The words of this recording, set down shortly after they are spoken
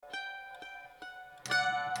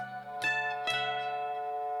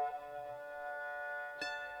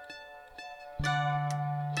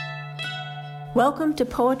Welcome to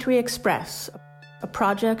Poetry Express, a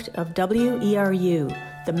project of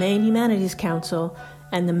WERU, the Maine Humanities Council,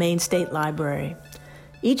 and the Maine State Library.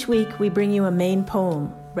 Each week, we bring you a Maine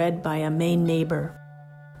poem read by a Maine neighbor.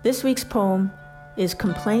 This week's poem is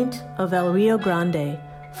Complaint of El Rio Grande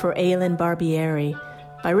for Aylin Barbieri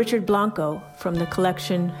by Richard Blanco from the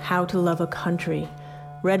collection How to Love a Country,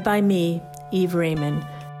 read by me, Eve Raymond.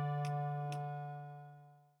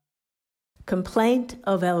 Complaint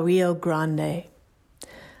of El Rio Grande.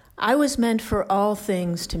 I was meant for all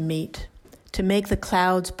things to meet, to make the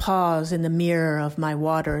clouds pause in the mirror of my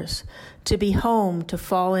waters, to be home to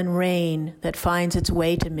fallen rain that finds its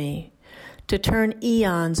way to me, to turn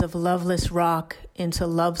eons of loveless rock into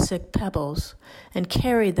lovesick pebbles and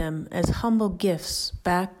carry them as humble gifts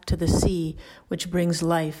back to the sea which brings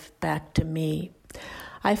life back to me.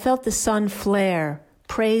 I felt the sun flare,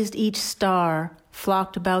 praised each star,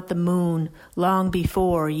 flocked about the moon long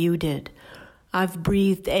before you did. I've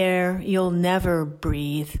breathed air you'll never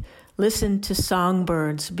breathe, listened to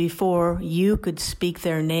songbirds before you could speak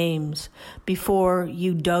their names, before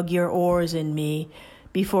you dug your oars in me,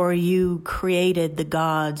 before you created the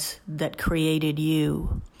gods that created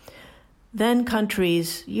you. Then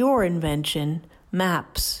countries, your invention,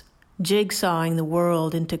 maps, jigsawing the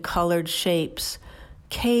world into colored shapes,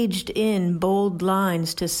 caged in bold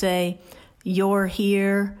lines to say, you're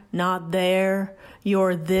here, not there,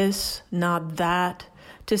 you're this, not that,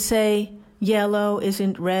 to say yellow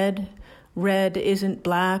isn't red, red isn't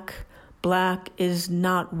black, black is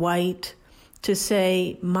not white, to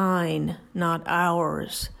say mine, not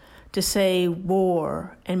ours, to say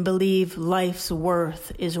war and believe life's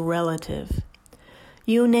worth is relative.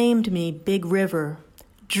 You named me Big River,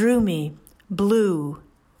 drew me blue,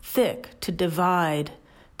 thick to divide,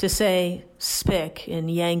 to say spick and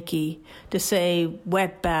Yankee, to say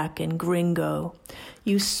wetback and gringo.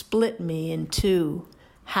 You split me in two,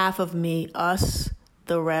 half of me us,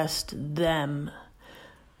 the rest them.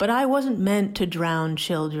 But I wasn't meant to drown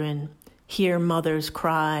children, hear mothers'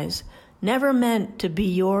 cries, never meant to be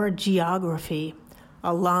your geography,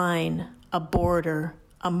 a line, a border,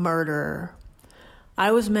 a murderer.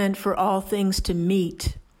 I was meant for all things to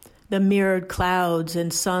meet, the mirrored clouds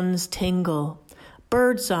and sun's tingle,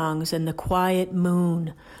 bird songs and the quiet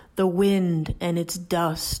moon, the wind and its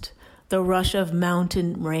dust, the rush of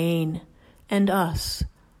mountain rain, and us.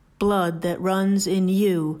 Blood that runs in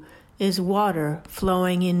you is water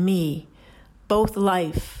flowing in me, both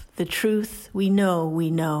life, the truth we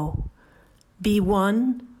know. Be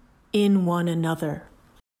one in one another.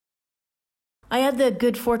 I had the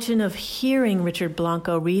good fortune of hearing Richard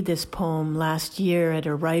Blanco read this poem last year at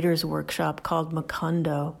a writer's workshop called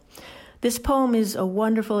Macondo. This poem is a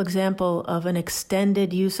wonderful example of an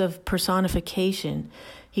extended use of personification.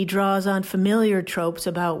 He draws on familiar tropes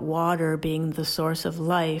about water being the source of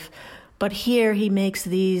life, but here he makes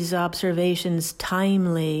these observations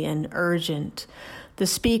timely and urgent. The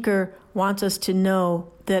speaker wants us to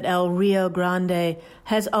know that El Rio Grande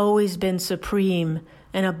has always been supreme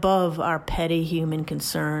and above our petty human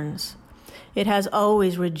concerns. It has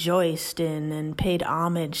always rejoiced in and paid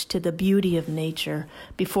homage to the beauty of nature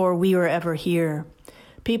before we were ever here.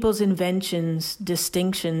 People's inventions,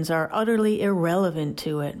 distinctions are utterly irrelevant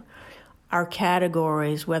to it. Our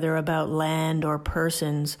categories, whether about land or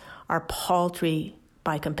persons, are paltry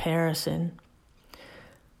by comparison.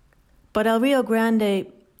 But El Rio Grande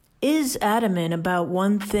is adamant about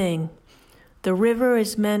one thing. The river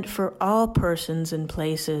is meant for all persons and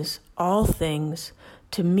places, all things,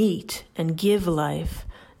 to meet and give life,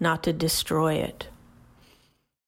 not to destroy it.